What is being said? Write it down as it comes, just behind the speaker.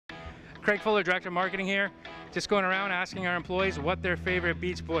Craig Fuller, Director of Marketing here. Just going around asking our employees what their favorite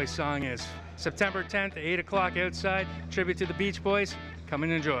Beach Boys song is. September 10th, 8 o'clock outside. Tribute to the Beach Boys. Come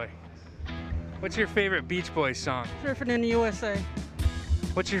and enjoy. What's your favorite Beach Boys song? Surfing in the USA.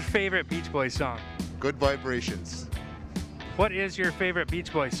 What's your favorite Beach Boys song? Good Vibrations. What is your favorite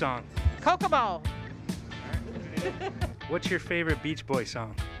Beach Boys song? Kokomo. What's your favorite Beach Boys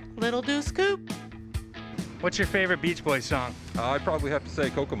song? Little Deuce Scoop. What's your favorite Beach Boys song? I'd probably have to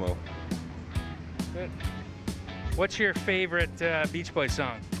say Kokomo. Good. What's your favorite Beach Boys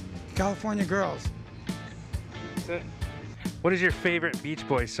song? California Girls. That's it. What is your favorite Beach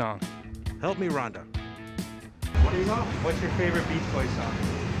Boys song? Help Me, Rhonda. What do you know? What's your favorite Beach Boys song?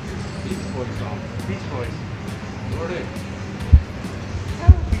 Beach Boys song. Beach Boys. Lordy.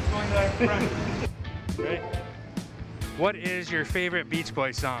 Beach Boys are front. Right. What is your favorite Beach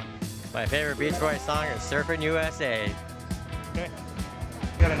Boys song? My favorite Beach Boys song is Surfing USA. Okay.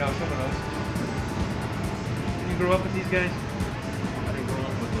 You gotta know some of those. Did you grow up with these guys? I didn't grow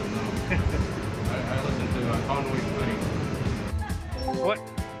up with them, no. I listened to Conway Twitty.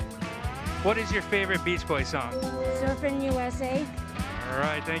 What is your favorite Beach Boys song? Surfing USA. All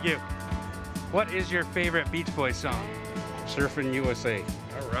right, thank you. What is your favorite Beach Boys song? Surfing USA.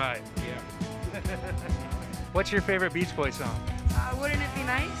 All right. Yeah. What's your favorite Beach Boys song? Wouldn't it be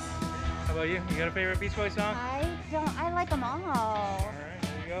nice? How about you? You got a favorite Beach Boys song? I like them all. All right,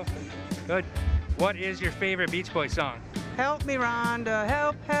 there you go. Good. What is your favorite Beach Boys song? Help me, Rhonda.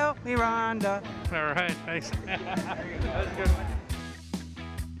 Help me, Rhonda. All right, thanks. That was a good one.